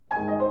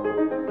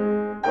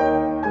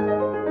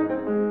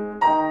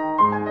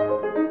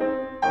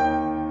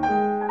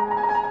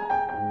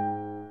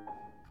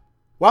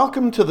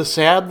Welcome to the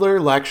Sadler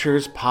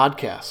Lectures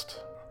podcast.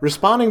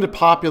 Responding to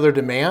popular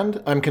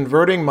demand, I'm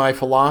converting my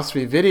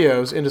philosophy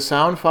videos into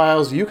sound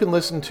files you can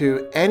listen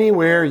to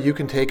anywhere you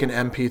can take an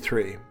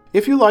MP3.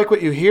 If you like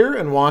what you hear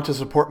and want to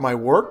support my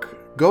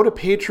work, go to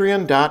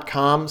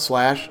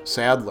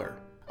patreon.com/Sadler.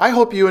 I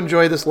hope you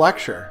enjoy this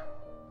lecture.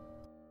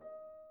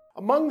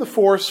 Among the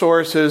four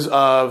sources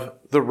of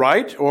the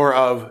right or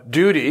of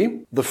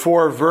duty, the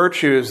four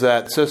virtues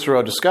that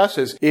Cicero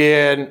discusses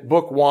in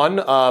Book 1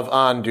 of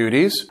On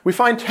Duties, we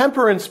find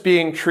temperance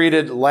being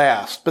treated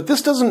last. But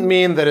this doesn't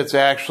mean that it's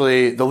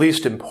actually the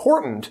least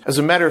important. As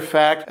a matter of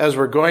fact, as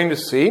we're going to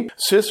see,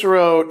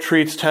 Cicero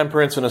treats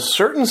temperance in a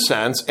certain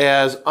sense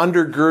as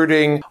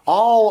undergirding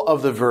all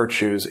of the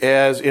virtues,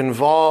 as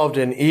involved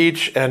in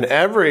each and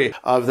every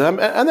of them.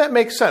 And that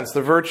makes sense.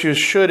 The virtues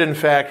should, in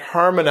fact,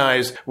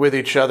 harmonize with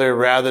each other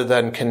rather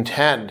than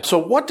contend. So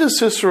what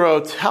does Cicero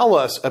tell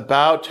us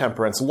about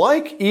temperance?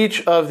 Like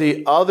each of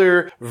the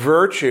other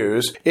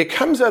virtues, it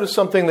comes out of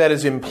something that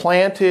is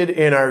implanted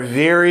in our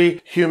very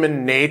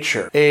human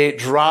nature, a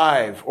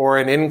drive or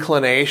an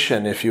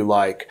inclination, if you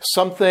like,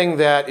 something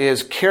that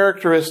is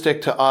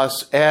characteristic to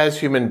us as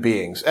human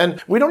beings. And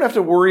we don't have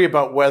to worry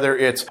about whether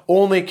it's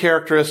only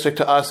characteristic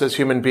to us as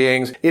human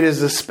beings. It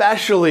is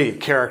especially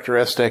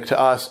characteristic to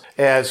us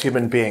as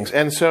human beings.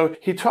 And so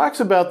he talks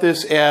about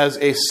this as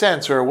a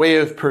sense or a way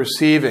of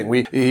perceiving.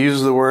 He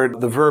uses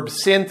the verb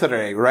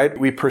sentere, right?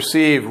 We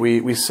perceive,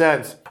 we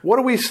sense. What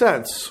do we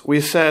sense?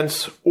 We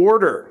sense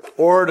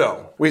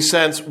ordo. We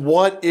sense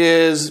what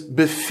is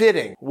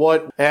befitting,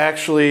 what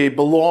actually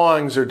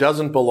belongs or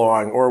doesn't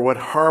belong, or what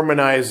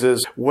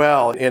harmonizes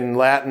well. In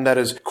Latin, that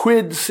is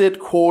quid sit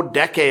quod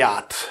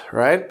deceat,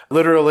 right?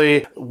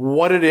 Literally,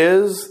 what it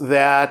is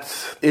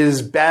that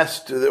is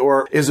best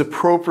or is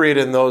appropriate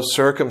in those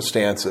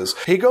circumstances.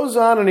 He goes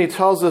on and he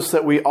tells us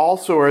that we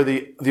also are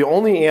the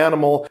only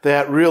animal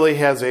that really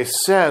has a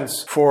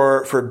sense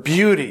for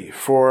beauty,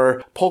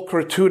 for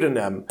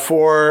pulchritudinem,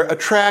 for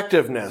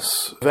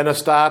attractiveness,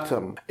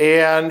 venestatum,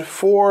 and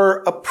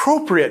for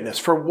appropriateness,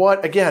 for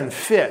what, again,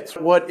 fits,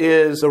 what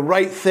is the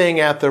right thing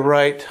at the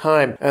right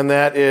time, and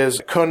that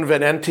is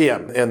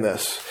convenientiam in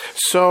this.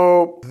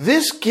 So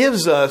this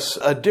gives us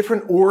a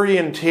different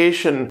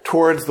orientation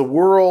towards the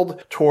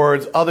world,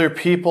 towards other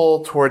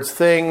people, towards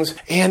things,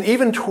 and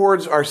even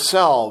towards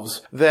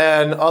ourselves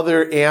than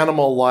other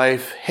animal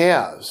life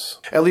has,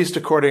 at least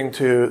according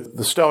to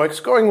the Stoics,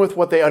 going with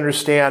what they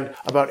understand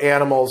about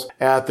animals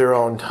at their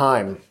own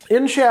time.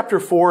 In chapter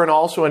 4 and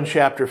also in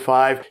chapter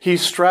 5, he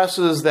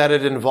stresses that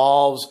it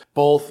involves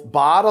both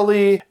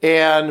bodily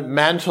and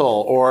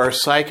mental or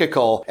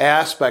psychical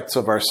aspects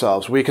of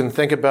ourselves. We can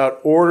think about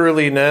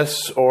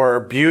orderliness or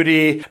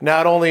beauty,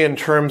 not only in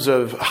terms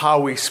of how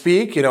we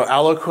speak,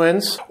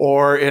 eloquence,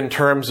 or in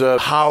terms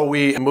of how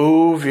we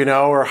move,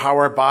 or how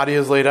our body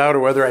is laid out,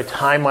 or whether I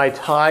tie my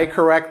tie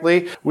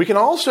correctly. We can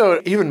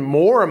also, even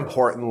more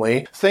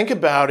importantly, think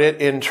about it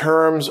in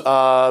terms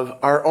of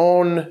our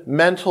own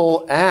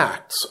mental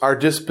acts, our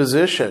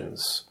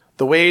dispositions,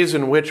 the ways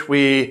in which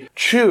we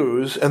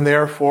choose and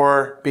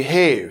therefore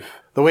behave,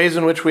 the ways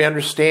in which we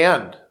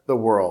understand the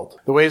world,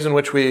 the ways in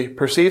which we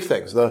perceive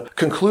things, the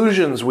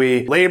conclusions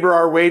we labor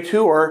our way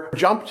to or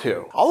jump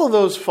to. All of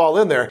those fall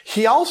in there.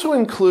 He also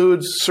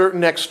includes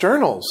certain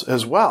externals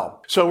as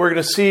well. So we're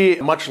going to see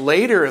much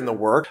later in the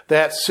work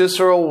that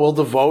Cicero will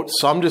devote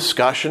some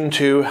discussion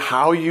to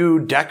how you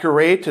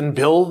decorate and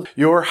build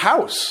your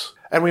house.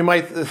 And we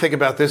might think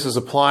about this as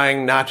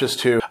applying not just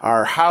to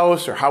our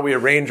house or how we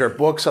arrange our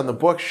books on the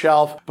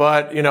bookshelf,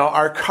 but,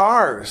 our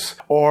cars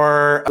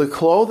or the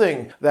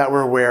clothing that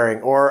we're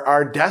wearing or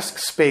our desk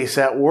space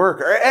at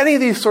work or any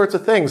of these sorts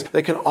of things.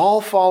 They can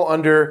all fall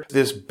under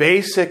this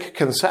basic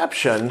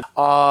conception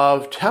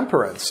of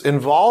temperance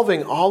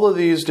involving all of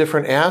these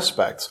different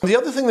aspects. The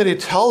other thing that he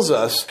tells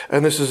us,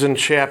 and this is in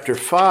chapter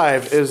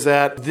 5, is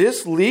that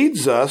this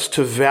leads us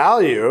to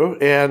value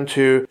and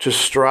to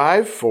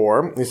strive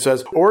for, he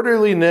says,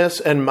 orderliness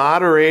and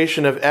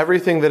moderation of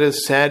everything that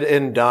is said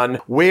and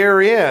done,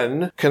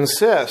 wherein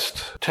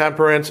consist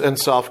temperance and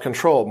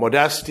self-control,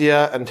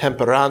 modestia and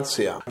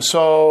temperantia.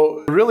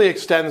 So it really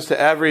extends to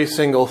every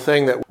single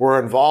thing that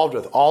we're involved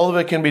with. All of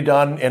it can be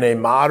done in a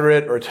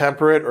moderate or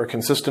temperate or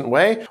consistent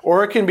way,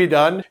 or it can be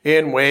done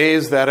in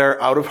ways that are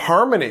out of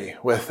harmony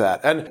with that.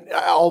 And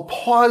I'll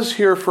pause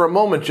here for a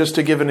moment just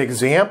to give an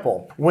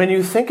example. When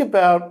you think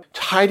about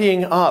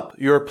tidying up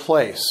your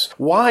place,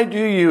 why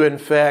do you, in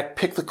fact,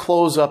 pick the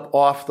clothes up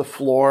off the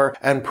floor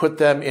and put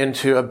them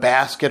into a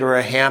basket or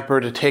a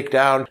hamper to take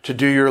down to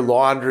do your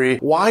laundry?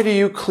 Why do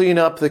you clean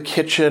up the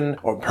kitchen,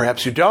 or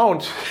perhaps you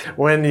don't,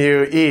 when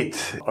you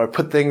eat, or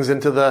put things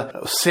into the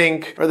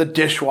sink or the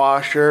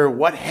dishwasher,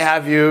 what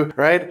have you,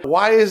 right?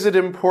 Why is it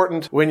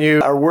important when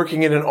you are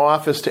working in an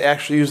office to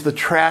actually use the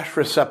trash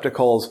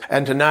receptacles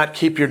and to not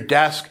keep your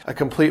desk a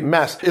complete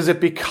mess? Is it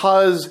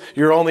because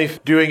you're only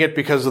doing it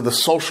because of the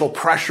social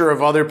pressure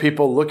of other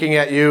people looking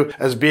at you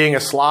as being a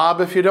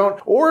slob if you don't?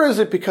 Or is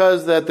it because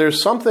because that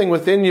there's something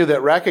within you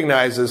that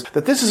recognizes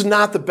that this is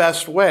not the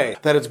best way,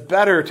 that it's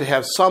better to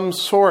have some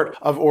sort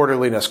of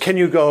orderliness. Can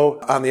you go,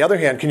 on the other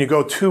hand, can you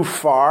go too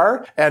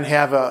far and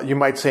have you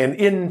might say, an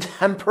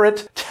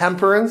intemperate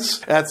temperance?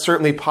 That's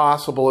certainly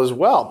possible as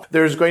well.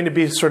 There's going to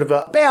be sort of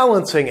a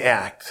balancing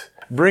act,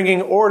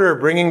 bringing order,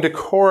 bringing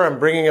decorum,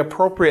 bringing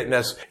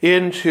appropriateness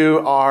into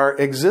our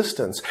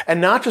existence. And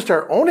not just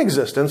our own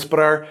existence, but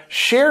our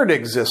shared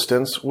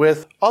existence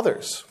with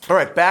others. All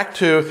right, back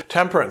to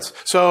temperance.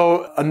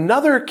 So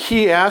another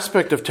key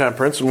aspect of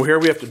temperance, and here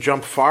we have to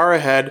jump far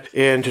ahead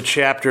into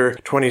chapter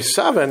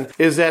 27,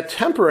 is that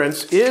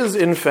temperance is,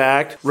 in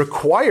fact,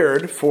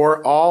 required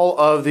for all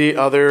of the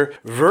other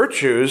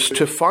virtues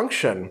to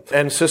function.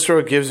 And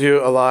Cicero gives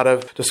you a lot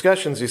of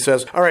discussions. He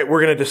says, all right,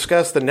 we're going to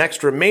discuss the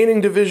next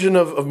remaining division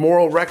of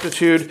moral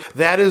rectitude.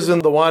 That is in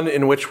the one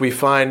in which we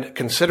find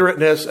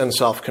considerateness and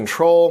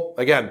self-control.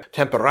 Again,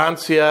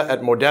 temperantia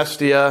et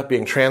modestia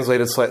being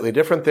translated slightly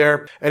different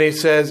there. And he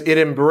says it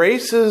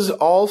embraces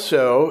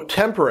also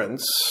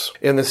temperance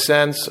in the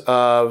sense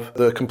of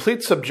the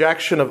complete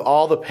subjection of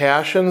all the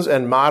passions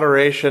and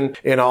moderation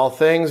in all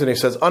things. And he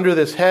says under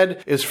this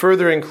head is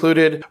further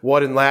included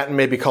what in Latin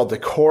may be called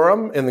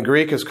decorum, in the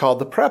Greek is called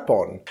the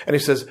prepon. And he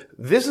says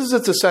this is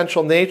its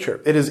essential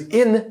nature. It is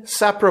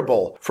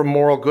inseparable from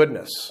moral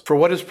goodness. For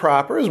what is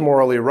proper is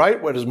morally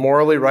right. What is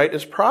morally right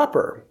is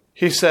proper.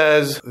 He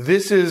says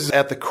this is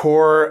at the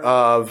core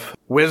of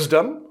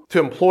wisdom, to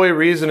employ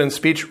reason and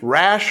speech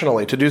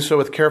rationally, to do so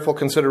with careful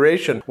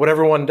consideration,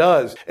 whatever one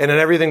does, and in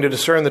everything to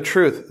discern the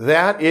truth.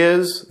 That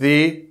is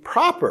the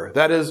proper.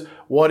 That is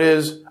what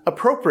is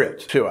appropriate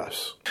to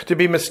us. To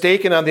be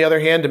mistaken, on the other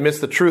hand, to miss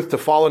the truth, to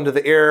fall into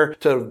the error,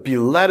 to be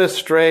led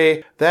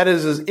astray, that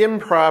is as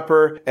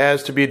improper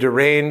as to be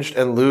deranged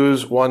and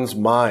lose one's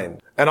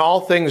mind. And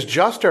all things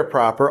just are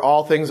proper,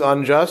 all things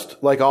unjust,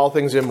 like all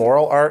things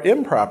immoral, are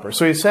improper.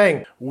 So he's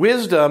saying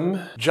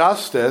wisdom,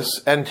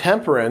 justice, and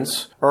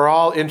temperance are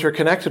all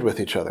interconnected with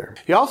each other.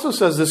 He also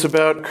says this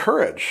about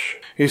courage.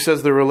 He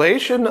says the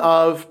relation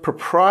of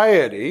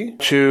propriety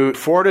to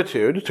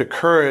fortitude, to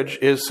courage,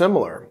 is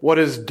similar. What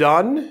is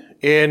done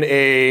in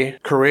a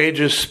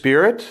courageous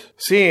spirit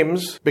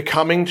seems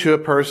becoming to a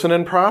person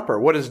and proper.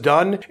 What is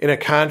done in a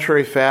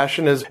contrary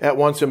fashion is at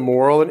once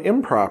immoral and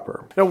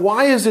improper. Now,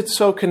 why is it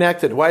so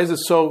connected? Why is it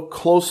so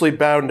closely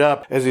bound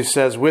up, as he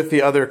says, with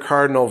the other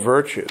cardinal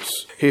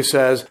virtues? He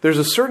says, there's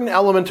a certain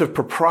element of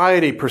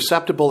propriety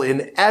perceptible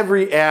in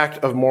every act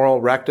of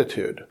moral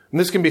rectitude. And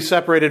this can be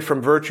separated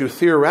from virtue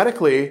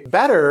theoretically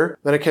better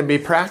than it can be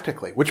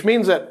practically, which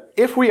means that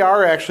if we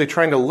are actually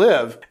trying to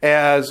live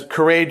as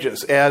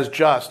courageous, as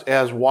just,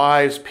 as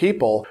wise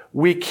people,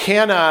 we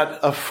cannot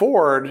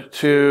afford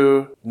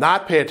to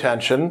not pay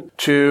attention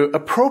to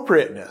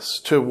appropriateness,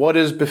 to what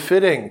is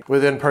befitting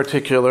within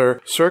particular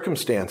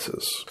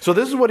circumstances. So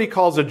this is what he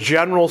calls a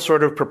general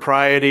sort of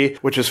propriety,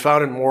 which is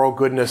found in moral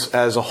goodness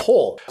as a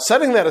whole.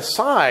 Setting that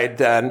aside,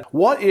 then,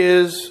 what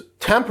is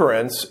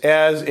temperance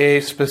as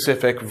a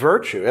specific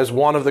virtue, as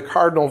one of the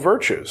cardinal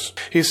virtues?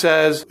 He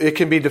says it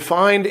can be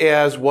defined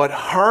as what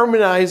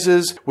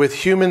harmonizes with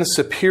human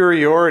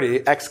superiority,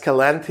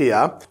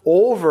 excellentia,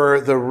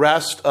 over the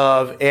rest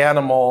of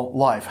animal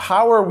life.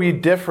 How are we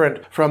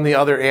different from the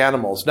other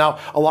animals? Now,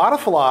 a lot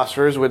of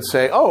philosophers would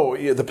say, oh,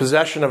 the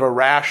possession of a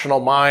rational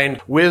mind,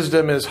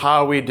 wisdom is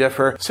how we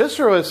differ.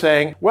 Cicero is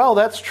saying, well,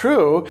 that's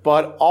true,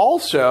 but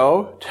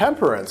also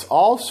temperance,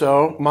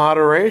 also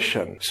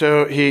moderation.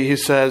 So he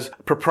says,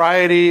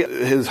 propriety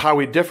is how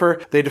we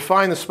differ. They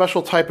define the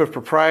special type of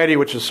propriety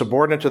which is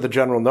subordinate to the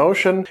general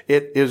notion.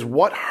 It is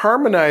what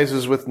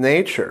harmonizes with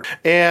nature.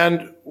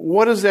 And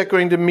what is that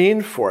going to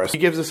mean for us? He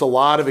gives us a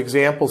lot of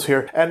examples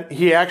here, and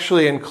he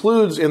actually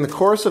includes in the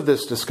course of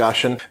this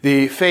discussion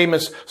the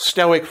famous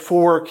Stoic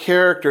 4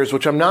 characters,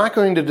 which I'm not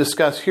going to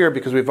discuss here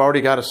because we've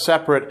already got a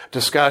separate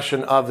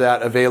discussion of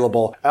that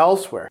available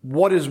elsewhere.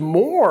 What is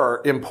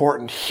more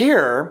important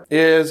here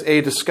is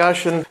a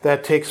discussion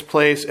that takes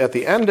place at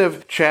the end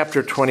of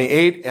chapter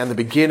 28 and the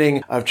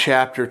beginning of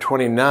chapter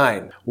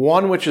 29.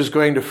 One which is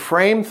going to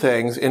frame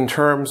things in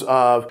terms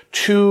of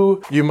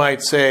two, you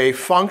might say,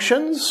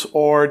 functions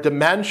or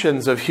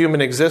dimensions of human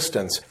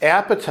existence.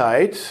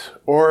 Appetite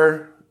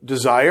or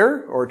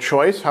desire or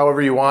choice,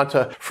 however you want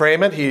to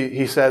frame it.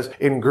 He says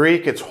in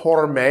Greek it's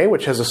horme,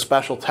 which has a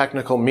special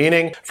technical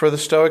meaning for the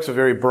Stoics, a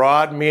very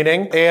broad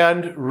meaning,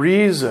 and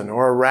reason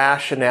or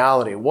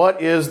rationality.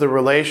 What is the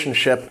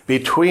relationship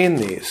between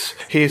these?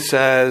 He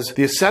says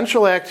the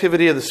essential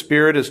activity of the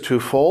spirit is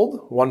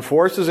twofold. One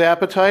force is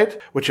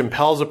appetite, which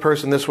impels a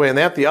person this way and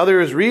that. The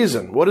other is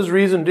reason. What does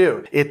reason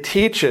do? It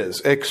teaches,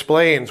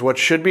 explains what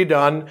should be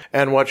done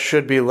and what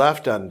should be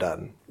left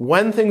undone.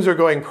 When things are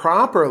going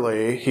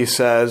properly, he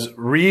says,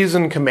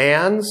 reason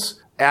commands,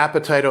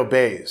 appetite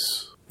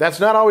obeys. That's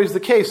not always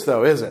the case,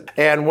 though, is it?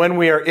 And when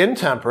we are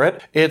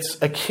intemperate,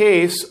 it's a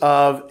case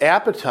of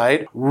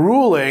appetite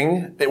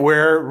ruling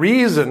where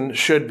reason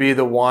should be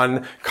the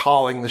one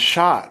calling the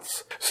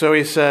shots. So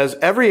he says,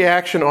 every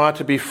action ought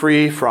to be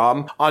free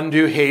from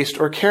undue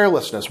haste or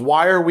carelessness.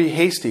 Why are we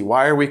hasty?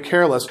 Why are we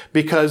careless?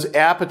 Because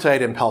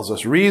appetite impels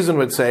us. Reason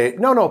would say,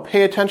 no,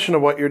 pay attention to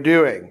what you're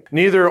doing.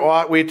 Neither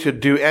ought we to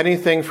do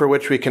anything for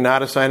which we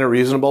cannot assign a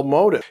reasonable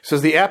motive. He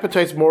says the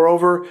appetites,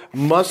 moreover,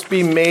 must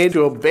be made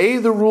to obey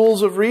the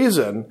rules of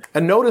reason.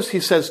 And notice he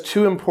says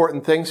two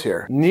important things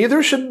here.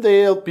 Neither should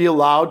they be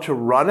allowed to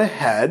run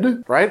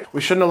ahead, right?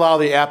 We shouldn't allow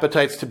the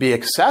appetites to be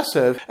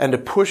excessive and to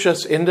push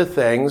us into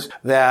things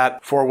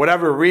that, for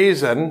whatever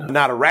reason,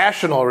 not a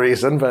rational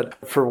reason, but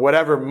for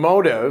whatever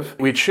motive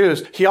we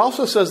choose. He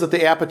also says that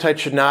the appetite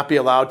should not be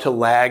allowed to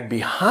lag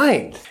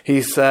behind.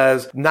 He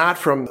says not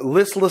from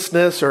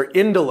listlessness or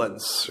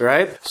indolence,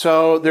 right?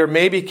 So there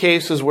may be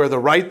cases where the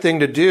right thing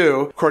to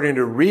do, according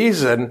to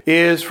reason,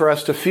 is for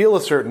us to feel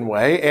a certain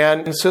way.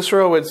 And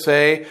Cicero would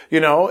say,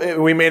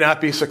 we may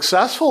not be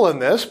successful in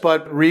this,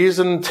 but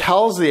reason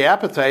tells the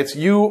appetites,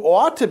 you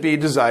ought to be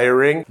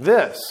desiring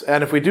this.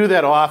 And if we do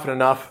that often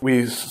enough,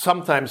 we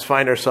sometimes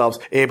find ourselves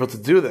able to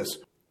do this.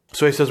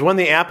 So he says, when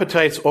the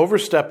appetites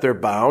overstep their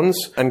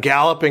bounds and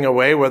galloping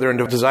away, whether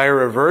into desire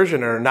or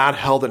aversion, are not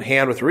held in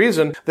hand with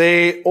reason,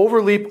 they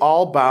overleap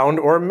all bound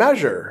or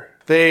measure.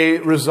 They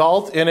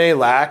result in a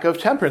lack of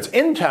temperance,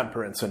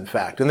 intemperance, in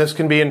fact. And this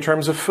can be in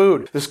terms of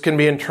food. This can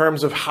be in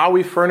terms of how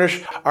we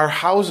furnish our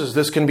houses.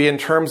 This can be in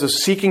terms of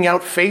seeking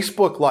out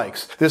Facebook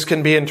likes. This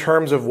can be in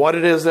terms of what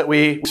it is that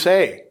we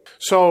say.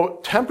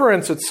 So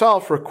temperance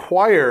itself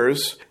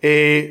requires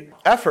an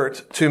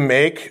effort to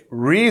make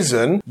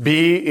reason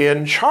be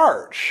in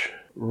charge.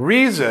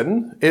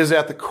 Reason is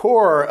at the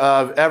core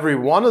of every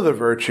one of the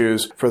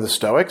virtues for the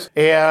Stoics,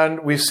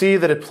 and we see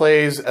that it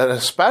plays an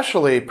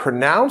especially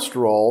pronounced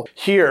role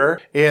here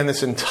in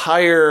this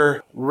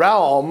entire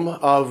realm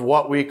of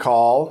what we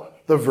call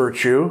the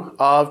virtue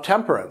of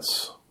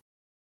temperance.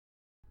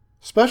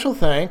 Special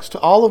thanks to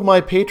all of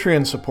my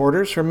Patreon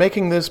supporters for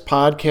making this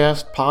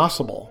podcast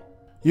possible.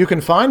 You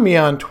can find me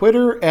on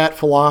Twitter at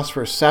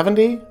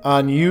Philosopher70,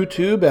 on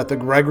YouTube at the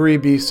Gregory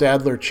B.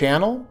 Sadler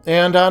channel,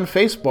 and on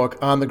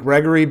Facebook on the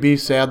Gregory B.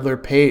 Sadler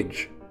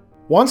page.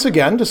 Once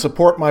again, to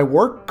support my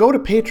work, go to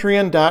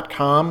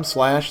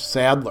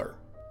patreon.com/Sadler.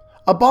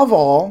 Above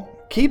all,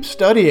 keep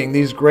studying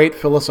these great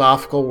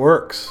philosophical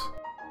works.